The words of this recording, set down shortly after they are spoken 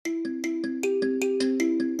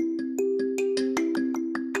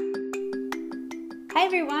Hi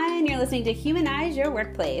everyone, you're listening to Humanize Your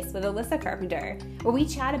Workplace with Alyssa Carpenter, where we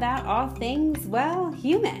chat about all things, well,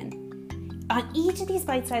 human. On each of these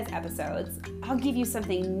bite-sized episodes, I'll give you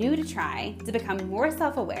something new to try to become more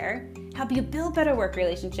self-aware, help you build better work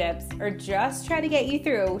relationships, or just try to get you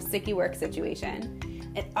through a sticky work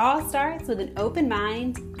situation. It all starts with an open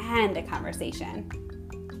mind and a conversation.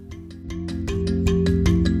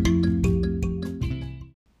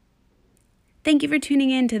 Thank you for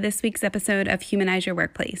tuning in to this week's episode of Humanize Your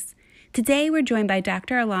Workplace. Today, we're joined by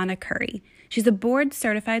Dr. Alana Curry. She's a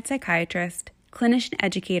board-certified psychiatrist, clinician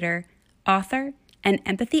educator, author, and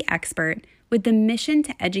empathy expert with the mission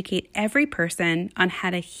to educate every person on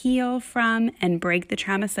how to heal from and break the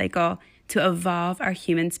trauma cycle to evolve our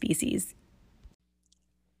human species.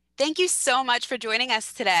 Thank you so much for joining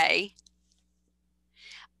us today.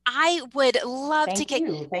 I would love to Thank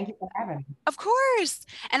you. Thank you for having me. Of course.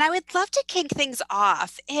 And I would love to kick things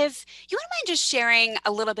off. If you wouldn't mind just sharing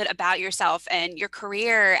a little bit about yourself and your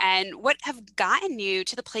career and what have gotten you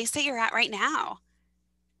to the place that you're at right now.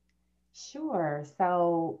 Sure.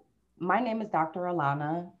 So my name is Dr.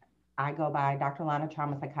 Alana. I go by Dr. Alana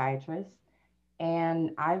Trauma Psychiatrist, and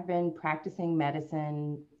I've been practicing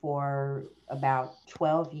medicine for about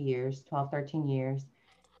 12 years, 12, 13 years.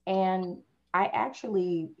 And I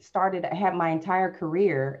actually I had my entire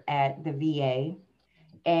career at the VA,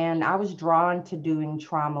 and I was drawn to doing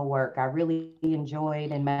trauma work. I really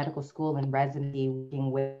enjoyed in medical school and residency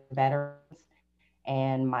working with veterans.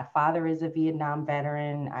 And my father is a Vietnam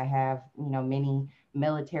veteran. I have, many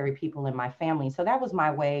military people in my family. So that was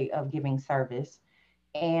my way of giving service.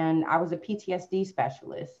 And I was a PTSD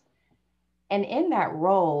specialist. And in that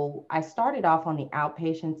role, I started off on the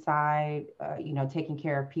outpatient side, taking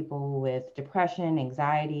care of people with depression,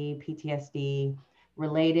 anxiety, PTSD,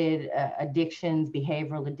 related addictions,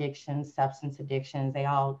 behavioral addictions, substance addictions. They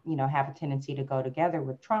all, have a tendency to go together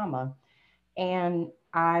with trauma. And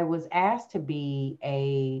I was asked to be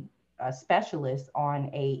a specialist on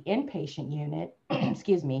a inpatient unit,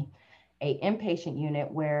 excuse me, a inpatient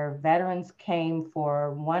unit where veterans came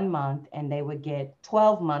for 1 month and they would get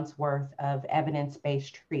 12 months worth of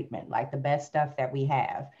evidence-based treatment, like the best stuff that we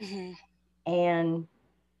have. Mm-hmm. And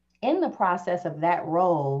in the process of that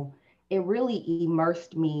role, it really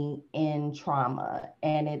immersed me in trauma,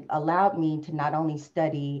 and it allowed me to not only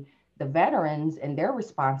study the veterans and their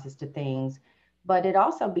responses to things, but it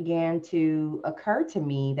also began to occur to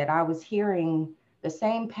me that I was hearing the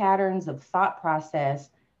same patterns of thought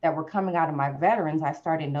process that were coming out of my veterans. I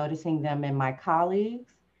started noticing them in my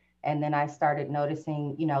colleagues. And then I started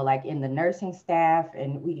noticing, like in the nursing staff,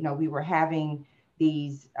 and we were having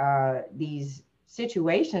these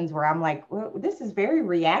situations where I'm like, well, this is very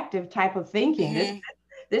reactive type of thinking. Mm-hmm.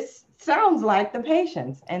 This sounds like the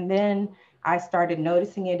patients. And then I started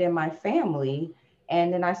noticing it in my family,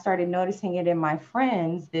 and then I started noticing it in my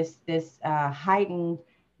friends. This heightened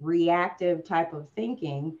reactive type of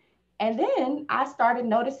thinking, and then I started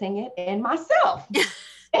noticing it in myself.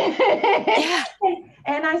 Yeah.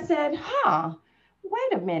 And I said,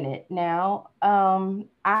 wait a minute now.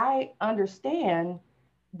 I understand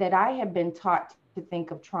that I have been taught to think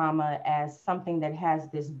of trauma as something that has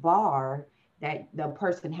this bar that the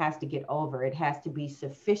person has to get over. It has to be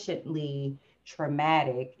sufficiently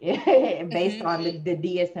traumatic based Mm-hmm. on the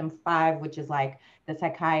DSM-5, which is like the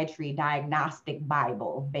psychiatry diagnostic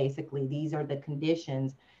Bible. Basically, these are the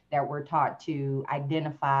conditions that we're taught to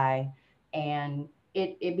identify. And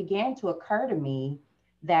it began to occur to me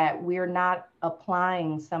that we're not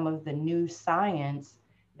applying some of the new science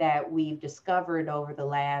that we've discovered over the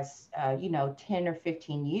last 10 or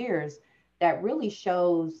 15 years that really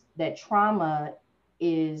shows that trauma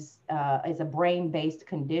is a brain-based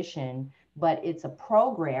condition, but it's a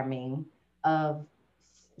programming of,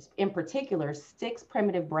 in particular, 6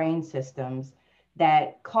 primitive brain systems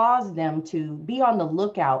that cause them to be on the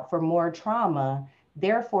lookout for more trauma.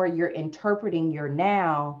 Therefore, you're interpreting your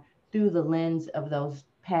now through the lens of those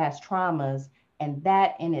past traumas. And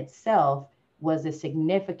that in itself was a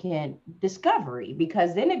significant discovery,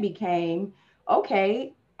 because then it became,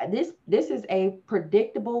 okay, this is a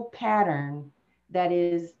predictable pattern that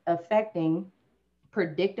is affecting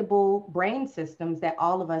predictable brain systems that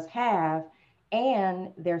all of us have,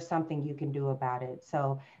 and there's something you can do about it.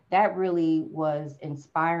 So that really was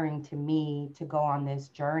inspiring to me to go on this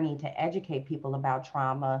journey to educate people about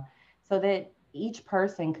trauma, so that each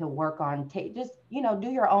person could work on just do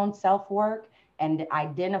your own self work and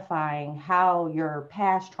identifying how your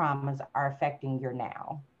past traumas are affecting your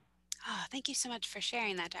now. Oh, thank you so much for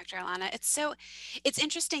sharing that, Dr. Alana. It's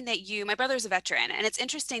interesting that my brother's a veteran, and it's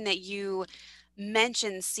interesting that you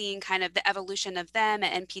mentioned seeing kind of the evolution of them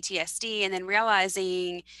and PTSD, and then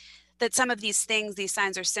realizing that some of these things, these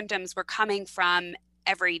signs or symptoms, were coming from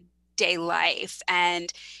everyday life.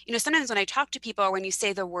 And, sometimes when I talk to people, or when you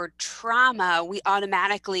say the word trauma, we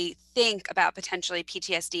automatically think about potentially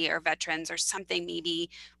PTSD or veterans or something maybe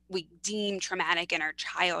we deem traumatic in our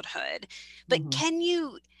childhood. But Mhm. can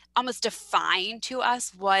you almost define to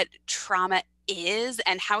us what trauma is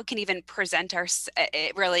and how it can even present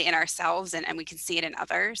it really in ourselves, and we can see it in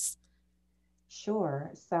others?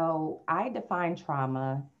 Sure. So I define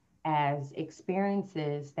trauma as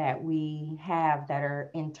experiences that we have that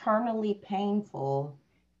are internally painful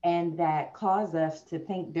and that cause us to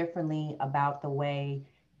think differently about the way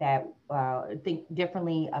that think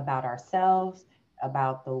differently about ourselves,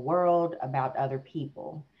 about the world, about other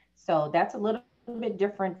people. So that's a little bit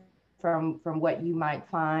different from what you might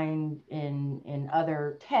find in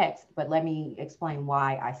other texts, but let me explain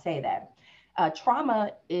why I say that.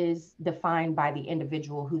 Trauma is defined by the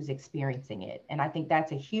individual who's experiencing it. And I think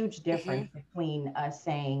that's a huge Hmm. difference between us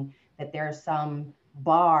saying that there's some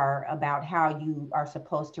bar about how you are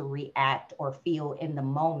supposed to react or feel in the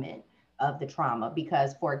moment of the trauma.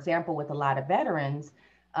 Because, for example, with a lot of veterans,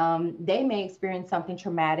 they may experience something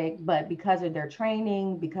traumatic, but because of their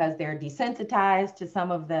training, because they're desensitized to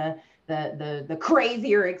some of the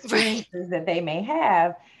crazier Right. experiences that they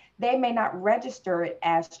may not register it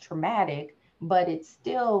as traumatic, but it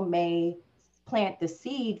still may plant the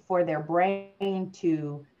seed for their brain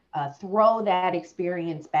to throw that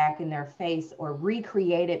experience back in their face or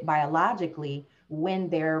recreate it biologically when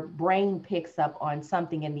their brain picks up on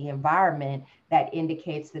something in the environment that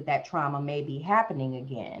indicates that that trauma may be happening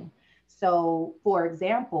again. So, for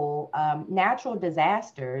example, natural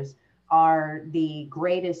disasters are the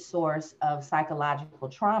greatest source of psychological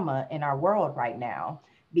trauma in our world right now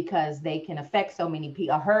because they can affect so many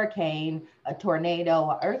people. A hurricane, a tornado,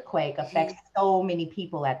 an earthquake affects Mhm. so many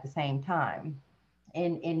people at the same time.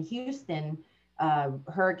 In Houston,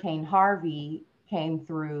 Hurricane Harvey came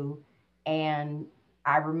through, and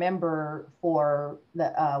I remember for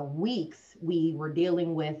the weeks we were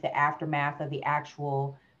dealing with the aftermath of the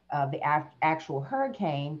actual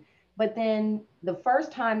hurricane. But then the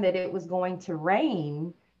first time that it was going to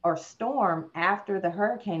rain or storm after the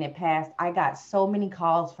hurricane had passed, I got so many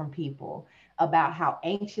calls from people about how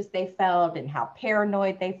anxious they felt and how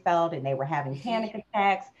paranoid they felt, and they were having Mhm. panic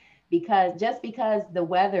attacks because the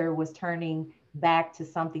weather was turning back to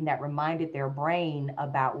something that reminded their brain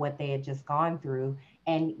about what they had just gone through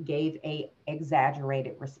and gave a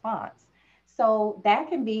exaggerated response. So that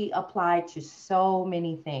can be applied to so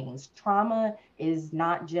many things. Trauma is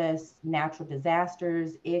not just natural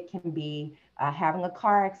disasters. It can be having a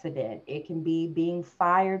car accident. It can be being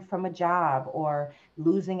fired from a job or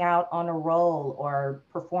losing out on a role or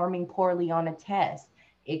performing poorly on a test.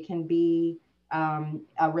 It can be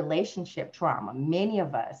a relationship trauma. Many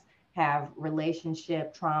of us have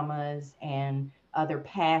relationship traumas and other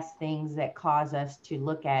past things that cause us to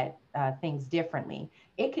look at things differently.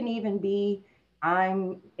 It can even be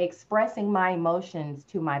I'm expressing my emotions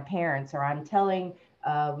to my parents, or I'm telling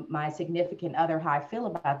my significant other how I feel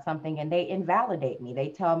about something, and they invalidate me. They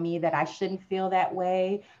tell me that I shouldn't feel that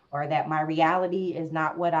way, or that my reality is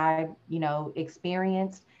not what I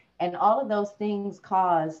experienced. And all of those things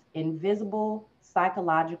cause invisible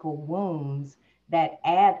psychological wounds that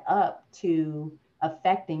add up to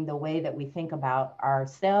affecting the way that we think about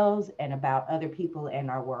ourselves and about other people in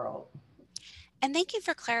our world. And thank you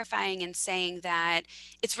for clarifying and saying that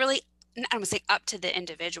it's really, I don't want to say up to the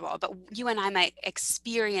individual, but you and I might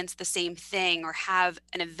experience the same thing or have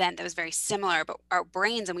an event that was very similar, but our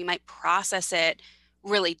brains and we might process it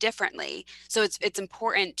really differently. So it's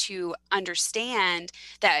important to understand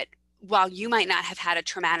that while you might not have had a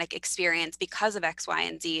traumatic experience because of X, Y,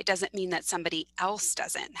 and Z, it doesn't mean that somebody else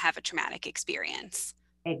doesn't have a traumatic experience.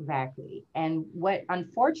 Exactly. And what,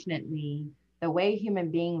 unfortunately, the way human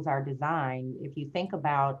beings are designed, if you think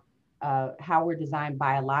about how we're designed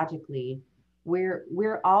biologically,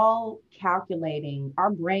 we're all calculating. Our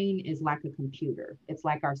brain is like a computer. It's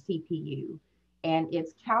like our CPU, and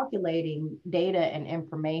it's calculating data and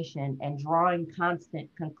information and drawing constant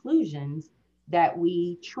conclusions that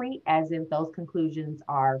we treat as if those conclusions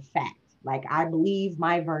are fact. Like I believe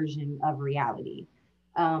my version of reality,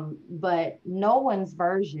 but no one's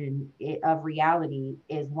version of reality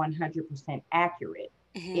is 100% accurate.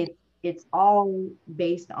 Hmm. It's all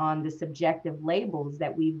based on the subjective labels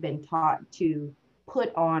that we've been taught to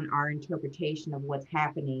put on our interpretation of what's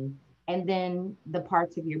happening. And then the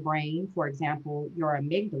parts of your brain, for example, your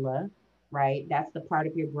amygdala, right? That's the part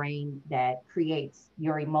of your brain that creates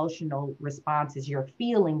your emotional responses, your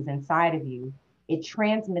feelings inside of you. it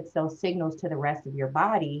transmits those signals to the rest of your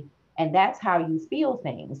body. And that's how you feel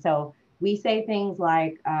things. So we say things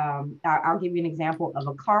like, I'll give you an example of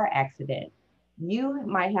a car accident. You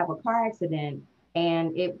might have a car accident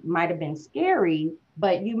and it might have been scary,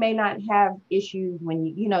 but you may not have issues when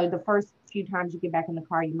the first few times you get back in the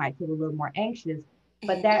car, you might feel a little more anxious,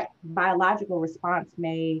 but Mhm. that biological response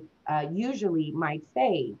may usually might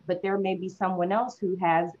fade. But there may be someone else who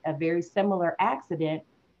has a very similar accident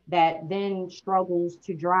that then struggles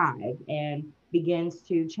to drive and begins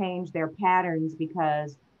to change their patterns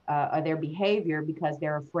because or their behavior because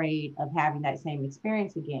they're afraid of having that same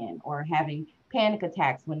experience again, or having panic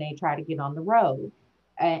attacks when they try to get on the road.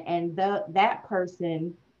 That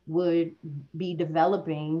person would be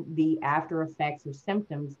developing the after effects or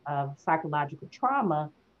symptoms of psychological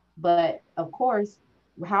trauma. But of course,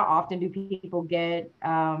 how often do people get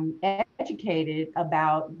educated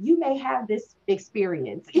about, you may have this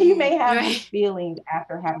experience, you may have this Right. feeling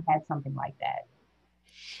after having had something like that?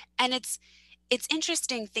 And it's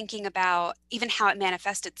interesting thinking about even how it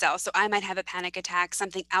manifests itself. So I might have a panic attack,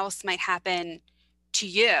 something else might happen to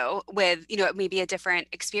you with, maybe a different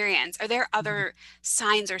experience. Are there other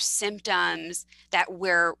signs or symptoms that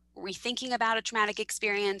we're rethinking about a traumatic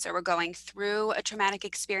experience or we're going through a traumatic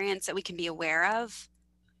experience that we can be aware of?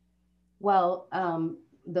 Well,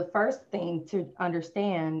 the first thing to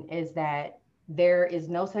understand is that there is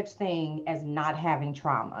no such thing as not having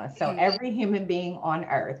trauma. So Mhm. every human being on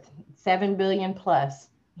earth, 7 billion plus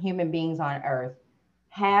human beings on earth,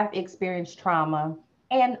 have experienced trauma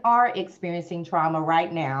and are experiencing trauma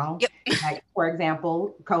right now. Yep. Like, for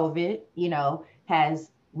example, COVID,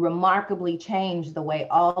 has remarkably changed the way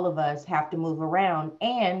all of us have to move around.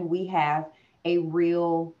 And we have a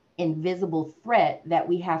real invisible threat that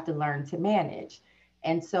we have to learn to manage.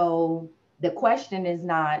 And so the question is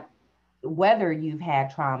not whether you've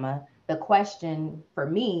had trauma. The question for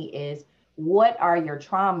me is, what are your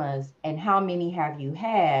traumas and how many have you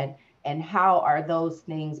had? And how are those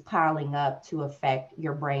things piling up to affect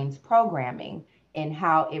your brain's programming and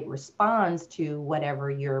how it responds to whatever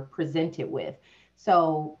you're presented with?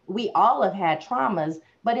 So we all have had traumas,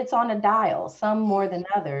 but it's on a dial, some more than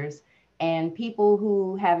others. And people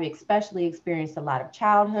who have especially experienced a lot of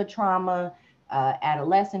childhood trauma,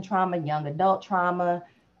 adolescent trauma, young adult trauma,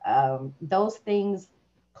 those things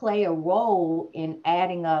play a role in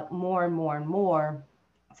adding up more and more and more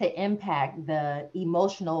to impact the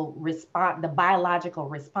emotional response, the biological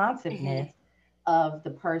Mhm. responsiveness of the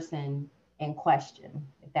person in question,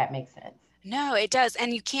 if that makes sense. No, it does.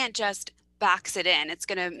 And you can't just box it in. It's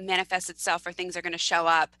going to manifest itself, or things are going to show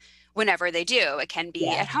up whenever they do. It can be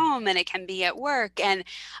Yeah. at home and it can be at work. And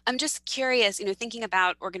I'm just curious, thinking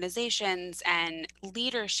about organizations and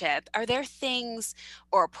leadership, are there things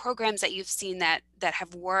or programs that you've seen that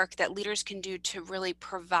have worked that leaders can do to really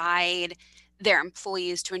provide their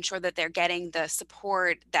employees to ensure that they're getting the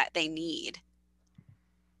support that they need?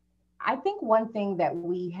 I think one thing that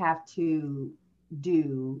we have to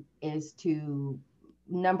do is to,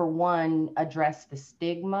 number one, address the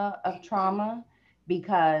stigma of trauma,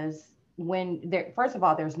 because when there, first of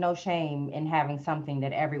all, there's no shame in having something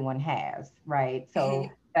that everyone has, right? Mhm.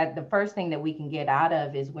 So that the first thing that we can get out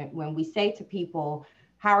of is when we say to people,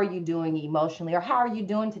 how are you doing emotionally, or how are you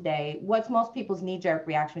doing today? What's most people's knee jerk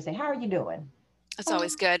reaction? We say, how are you doing? It's "Oh,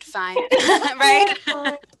 always good. Fine. I'm Right? good,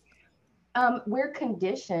 fine." We're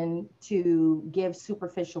conditioned to give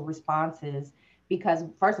superficial responses because,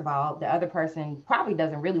 first of all, the other person probably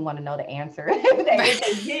doesn't really want to know the answer. If they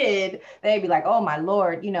Right. did, they'd be like, "Oh my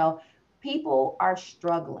Lord," people are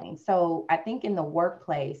struggling. So I think in the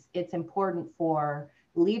workplace, it's important for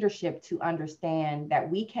leadership to understand that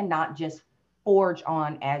we cannot just forge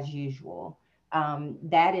on as usual.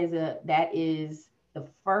 That is the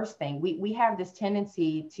first thing. We have this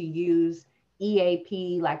tendency to use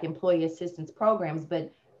EAP, like employee assistance programs,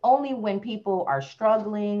 but only when people are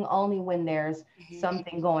struggling, only when there's Mhm.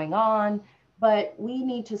 something going on. But we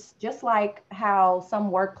need to, just like how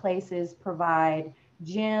some workplaces provide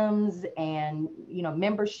gyms and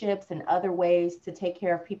memberships and other ways to take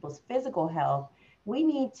care of people's physical health, we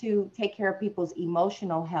need to take care of people's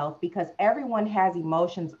emotional health, because everyone has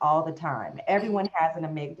emotions all the time. Mhm. Everyone has an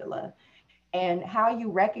amygdala. And how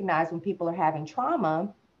you recognize when people are having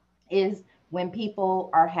trauma is when people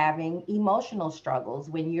are having emotional struggles,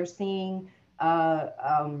 when you're seeing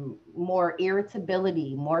more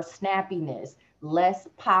irritability, more snappiness, less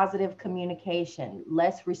positive communication,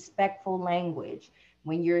 less respectful language,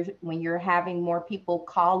 when you're having more people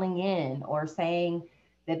calling in or saying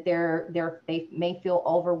that they may feel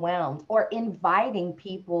overwhelmed, or inviting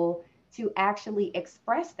people to actually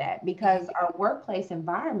express that, because Mhm. our workplace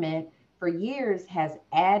environment for years has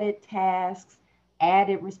added tasks,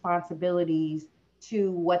 added responsibilities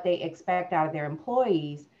to what they expect out of their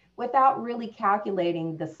employees without really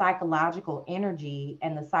calculating the psychological energy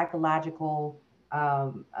and the psychological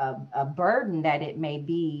burden that it may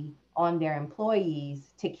be on their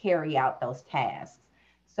employees to carry out those tasks.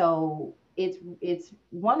 So it's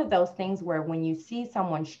one of those things where when you see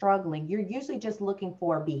someone struggling, you're usually just looking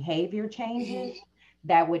for behavior changes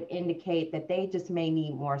that would indicate that they just may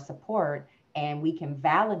need more support, and we can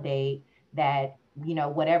validate that,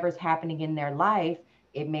 whatever's happening in their life,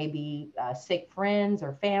 it may be sick friends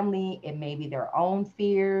or family, it may be their own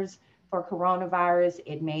fears for coronavirus,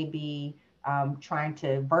 it may be trying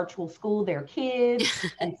to virtual school their kids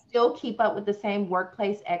and still keep up with the same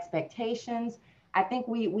workplace expectations. I think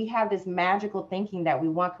we have this magical thinking that we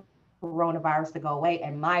want coronavirus to go away,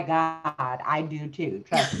 and my God, I do too.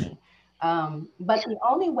 Trust me. But the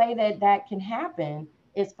only way that that can happen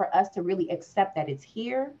is for us to really accept that it's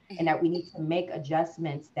here and that we need to make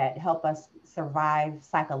adjustments that help us survive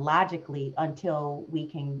psychologically until we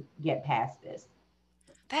can get past this.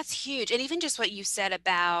 That's huge. And even just what you said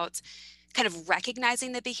about kind of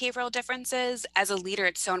recognizing the behavioral differences as a leader,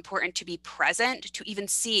 it's so important to be present to even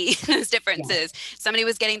see those Yeah, differences. Somebody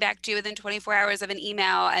was getting back to you within 24 hours of an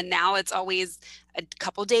email, and now it's always a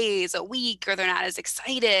couple days, a week, or they're not as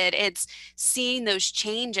excited. It's seeing those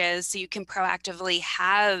changes so you can proactively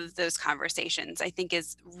have those conversations, I think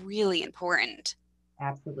is really important.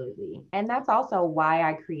 absolutely. And that's also why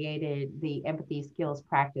I created the empathy skills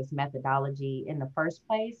practice methodology in the first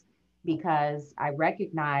place, because I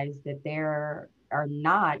recognize that there are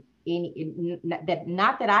not any, that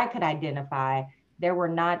not that I could identify, there were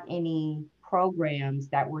not any programs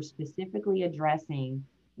that were specifically addressing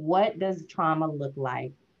what does trauma look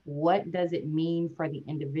like? What does it mean for the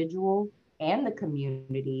individual and the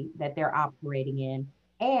community that they're operating in?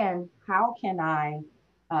 And how can I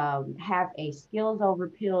have a skills over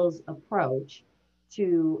pills approach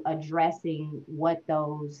to addressing what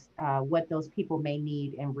those people may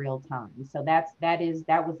need in real time. So that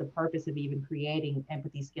was the purpose of even creating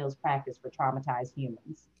empathy skills practice for traumatized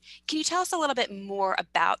humans. Can you tell us a little bit more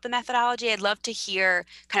about the methodology? I'd love to hear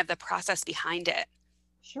kind of the process behind it.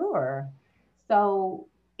 Sure. So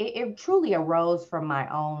it truly arose from my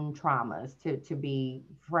own traumas, to be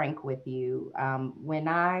frank with you. When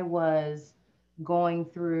I was going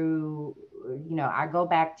through, I go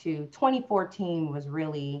back to 2014 was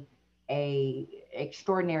really a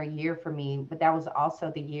extraordinary year for me, but that was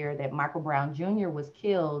also the year that Michael Brown Jr. was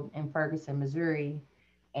killed in Ferguson, Missouri.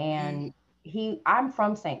 Mhm. And I'm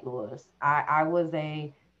from St. Louis. I was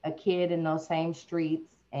a kid in those same streets,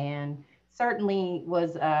 and certainly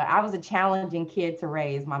I was a challenging kid to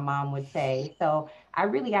raise, my mom would say. So I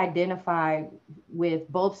really identified with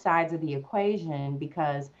both sides of the equation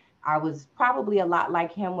because I was probably a lot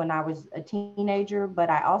like him when I was a teenager,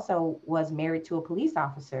 but I also was married to a police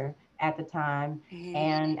officer at the time Mhm.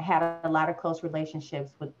 and had a lot of close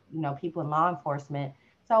relationships with, people in law enforcement.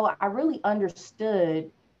 So I really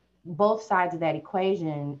understood both sides of that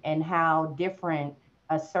equation and how different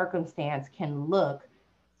a circumstance can look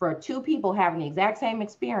for two people having the exact same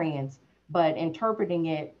experience, but interpreting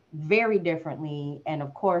it very differently. And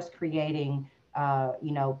of course, creating,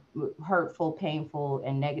 hurtful, painful,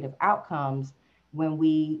 and negative outcomes when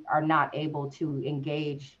we are not able to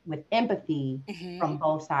engage with empathy Mhm. from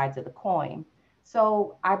both sides of the coin.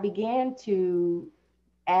 So I began to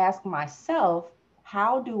ask myself,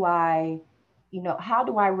 how do I, how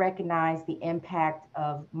do I recognize the impact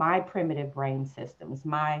of my primitive brain systems,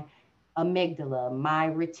 my amygdala, my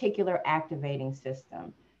reticular activating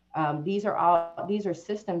system? These are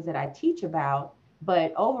systems that I teach about,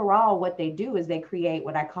 but overall, what they do is they create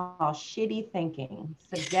what I call shitty thinking,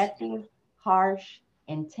 subjective, harsh,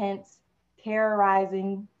 intense,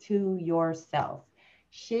 terrorizing to yourself.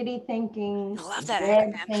 Shitty I thinking, love that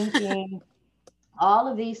red acronym. thinking, all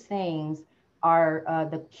of these things are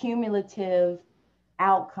the cumulative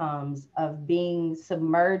outcomes of being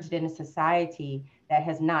submerged in a society that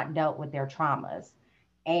has not dealt with their traumas.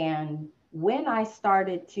 And when I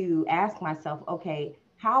started to ask myself, okay,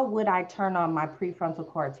 how would I turn on my prefrontal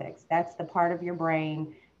cortex? That's the part of your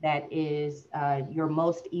brain that is your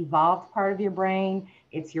most evolved part of your brain.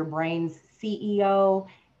 It's your brain's CEO.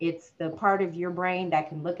 It's the part of your brain that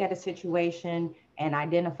can look at a situation and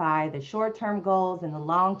identify the short-term goals and the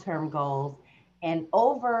long-term goals and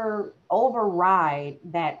override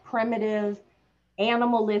that primitive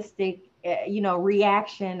animalistic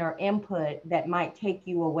reaction or input that might take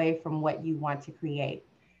you away from what you want to create.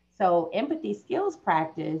 So empathy skills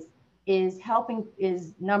practice is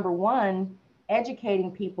number one,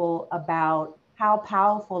 educating people about how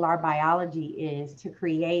powerful our biology is to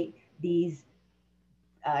create these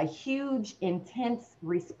huge, intense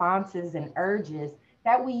responses and urges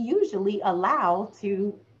that we usually allow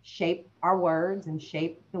to shape our words and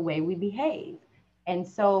shape the way we behave. And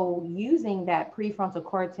so, using that prefrontal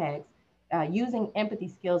cortex, using empathy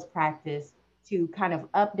skills practice to kind of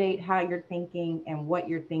update how you're thinking and what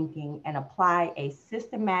you're thinking, and apply a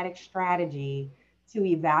systematic strategy to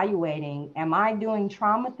evaluating, am I doing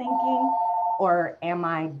trauma thinking or am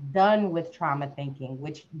I done with trauma thinking?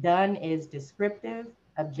 Which done is descriptive,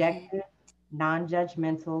 objective,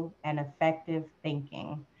 non-judgmental, and effective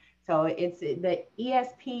thinking. So it's the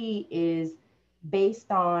ESP is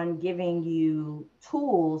based on giving you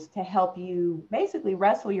tools to help you basically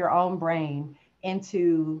wrestle your own brain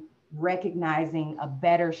into recognizing a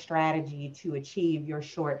better strategy to achieve your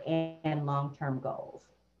short and long-term goals.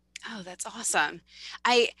 Oh, that's awesome.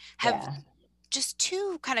 I have Yeah. just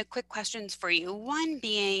two kind of quick questions for you. One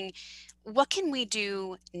being, what can we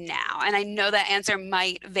do now? And I know that answer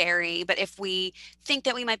might vary, but if we think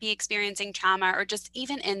that we might be experiencing trauma or just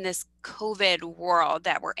even in this COVID world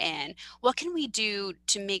that we're in, what can we do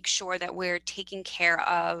to make sure that we're taking care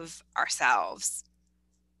of ourselves?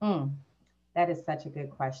 Mm, that is such a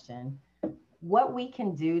good question. What we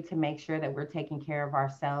can do to make sure that we're taking care of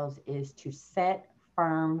ourselves is to set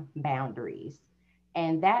firm boundaries.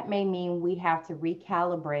 And that may mean we have to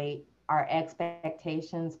recalibrate our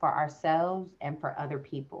expectations for ourselves and for other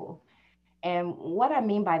people. And what I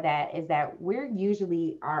mean by that is that we're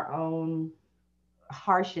usually our own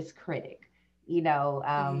harshest critic. You know,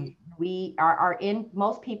 Mhm. we are in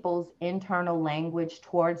most people's internal language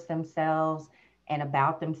towards themselves and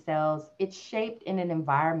about themselves. It's shaped in an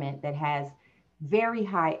environment that has very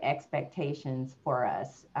high expectations for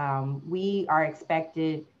us. We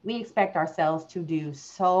expect ourselves to do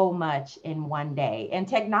so much in one day, and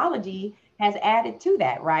technology has added to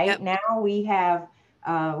that. Right Yep. now, we have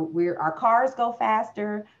our cars go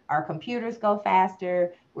faster, our computers go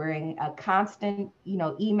faster. We're in a constant,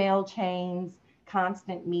 email chains,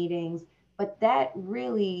 constant meetings. But that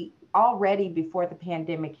really already before the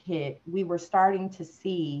pandemic hit, we were starting to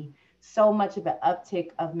see so much of an uptick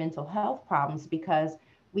of mental health problems because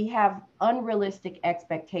we have unrealistic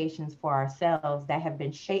expectations for ourselves that have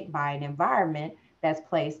been shaped by an environment that's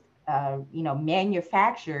placed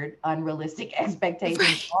manufactured unrealistic expectations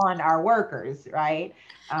Right. on our workers, right?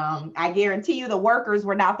 I guarantee you the workers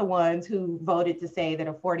were not the ones who voted to say that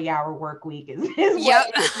a 40-hour work week is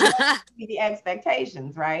what Yep. be the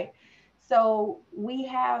expectations, right? So we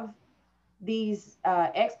have these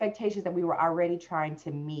expectations that we were already trying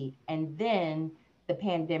to meet. And then the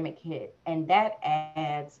pandemic hit, and that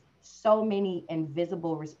adds so many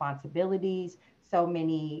invisible responsibilities, so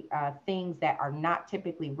many things that are not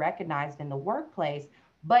typically recognized in the workplace,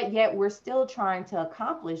 but yet we're still trying to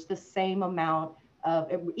accomplish the same amount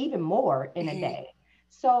of, even more in a Mhm. day.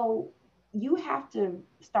 So you have to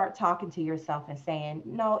start talking to yourself and saying,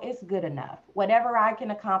 no, it's good enough. Whatever I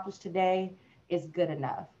can accomplish today is good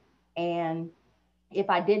enough. And if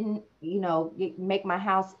I didn't, make my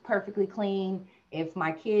house perfectly clean, if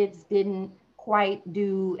my kids didn't quite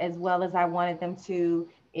do as well as I wanted them to,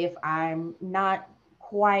 if I'm not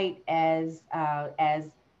quite as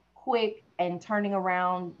quick and turning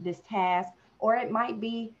around this task, or it might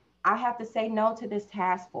be I have to say no to this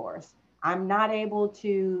task force. I'm not able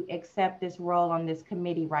to accept this role on this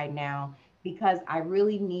committee right now because I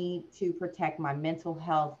really need to protect my mental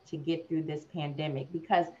health to get through this pandemic,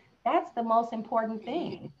 because that's the most important Mhm.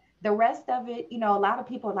 thing. The rest of it, a lot of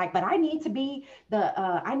people are like, but I need to be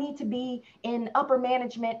in upper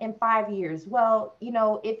management in 5 years. Well,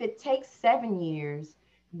 if it takes 7 years,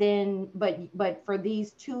 then but for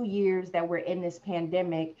these 2 years that we're in this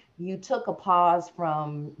pandemic, you took a pause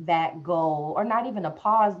from that goal, or not even a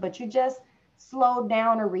pause, but you just slowed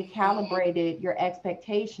down or Mhm. recalibrated your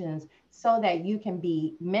expectations so that you can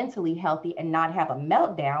be mentally healthy and not have a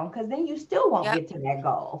meltdown, because then you still won't Yep. get to that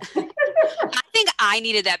goal. I think I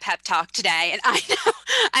needed that pep talk today, and I know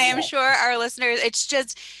I am Yes. sure our listeners, it's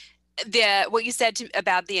just the what you said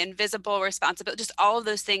about the invisible responsibility, just all of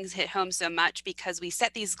those things hit home so much because we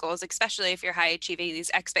set these goals, especially if you're high achieving, these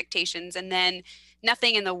expectations, and then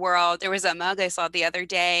nothing in the world. There was a mug I saw the other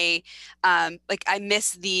day, like I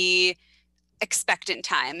miss the expectant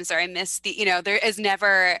times, or I miss the, there is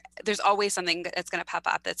never, there's always something that's going to pop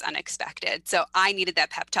up that's unexpected. So I needed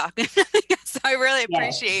that pep talk. So I really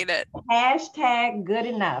Yes. appreciate it. Hashtag good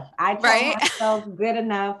enough. I tell Right? myself good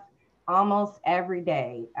enough almost every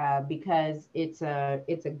day, because it's a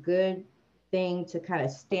good thing to kind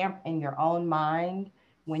of stamp in your own mind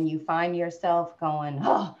when you find yourself going,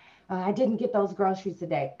 oh, I didn't get those groceries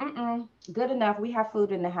today. Good enough. We have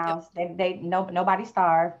food in the house. Yep. Nobody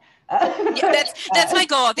starved. Yeah, that's my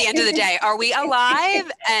goal at the end of the day. Are we alive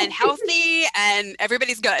and healthy and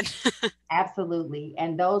everybody's good? Absolutely.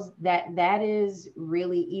 And that is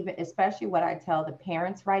really, even especially what I tell the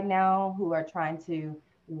parents right now who are trying to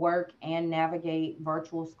work and navigate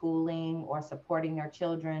virtual schooling or supporting their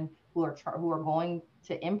children who are going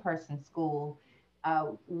to in-person school.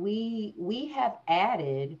 We have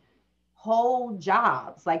added whole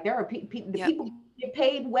jobs. Like there are the Yep. people get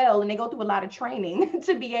paid well and they go through a lot of training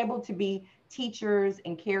to be able to be teachers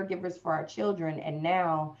and caregivers for our children. And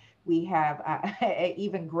now we have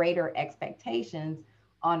even greater expectations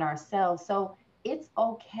on ourselves. So it's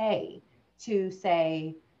okay to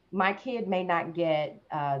say, my kid may not get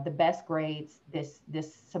the best grades this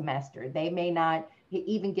semester. They may not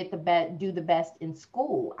even get do the best in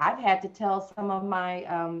school. I've had to tell some of my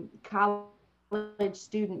college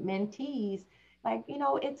student mentees, like,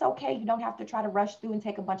 it's okay. You don't have to try to rush through and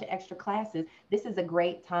take a bunch of extra classes. This is a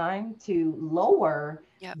great time to lower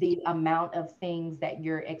Yep. the amount of things that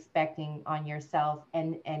you're expecting on yourself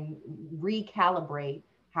and recalibrate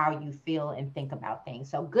how you feel and think about things.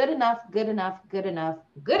 So good enough, good enough, good enough,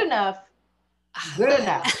 good enough, good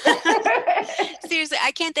enough. Seriously,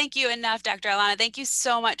 I can't thank you enough, Dr. Alana. Thank you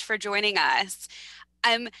so much for joining us.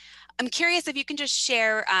 I'm curious if you can just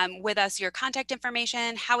share with us your contact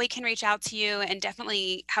information, how we can reach out to you, and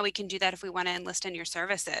definitely how we can do that if we want to enlist in your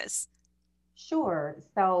services. Sure.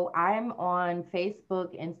 So I'm on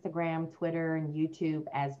Facebook, Instagram, Twitter, and YouTube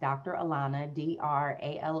as Dr. Alana,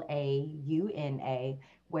 Dralauna,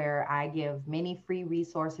 where I give many free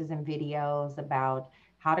resources and videos about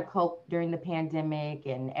how to cope during the pandemic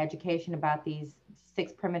and education about these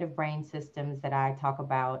 6 primitive brain systems that I talk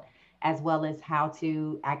about, as well as how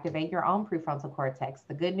to activate your own prefrontal cortex.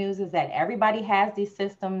 The good news is that everybody has these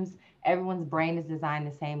systems. Everyone's brain is designed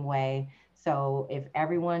the same way. So if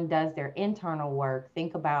everyone does their internal work,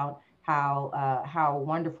 think about how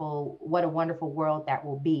wonderful, what a wonderful world that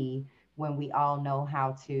will be when we all know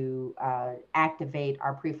how to activate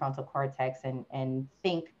our prefrontal cortex and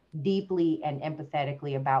think deeply and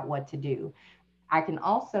empathetically about what to do. I can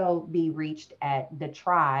also be reached at the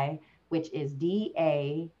TRI, which is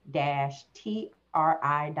da-tri.org.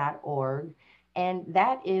 And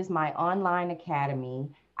that is my online academy.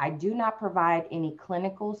 I do not provide any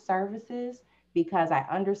clinical services because I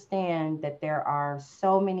understand that there are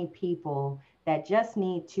so many people that just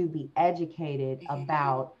need to be educated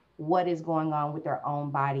about what is going on with their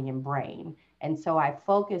own body and brain. And so I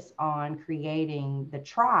focus on creating the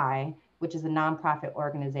TRI, which is a nonprofit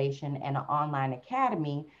organization and an online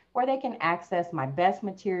academy where they can access my best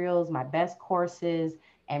materials, my best courses,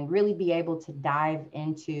 and really be able to dive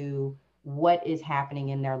into what is happening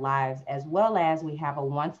in their lives, as well as we have a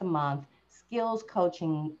once a month skills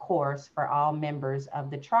coaching course for all members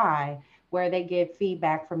of the TRI, where they get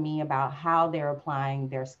feedback from me about how they're applying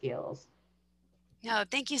their skills. No,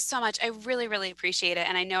 thank you so much. I really, really appreciate it.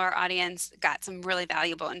 And I know our audience got some really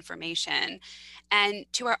valuable information. And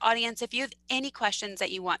to our audience, if you have any questions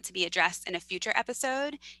that you want to be addressed in a future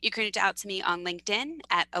episode, you can reach out to me on LinkedIn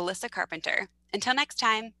at Alyssa Carpenter. Until next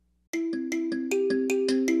time.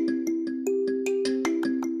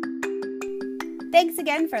 Thanks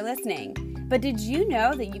again for listening. But did you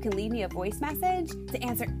know that you can leave me a voice message to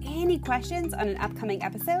answer any questions on an upcoming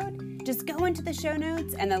episode? Just go into the show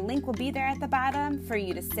notes and the link will be there at the bottom for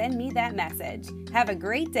you to send me that message. Have a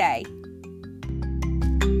great day.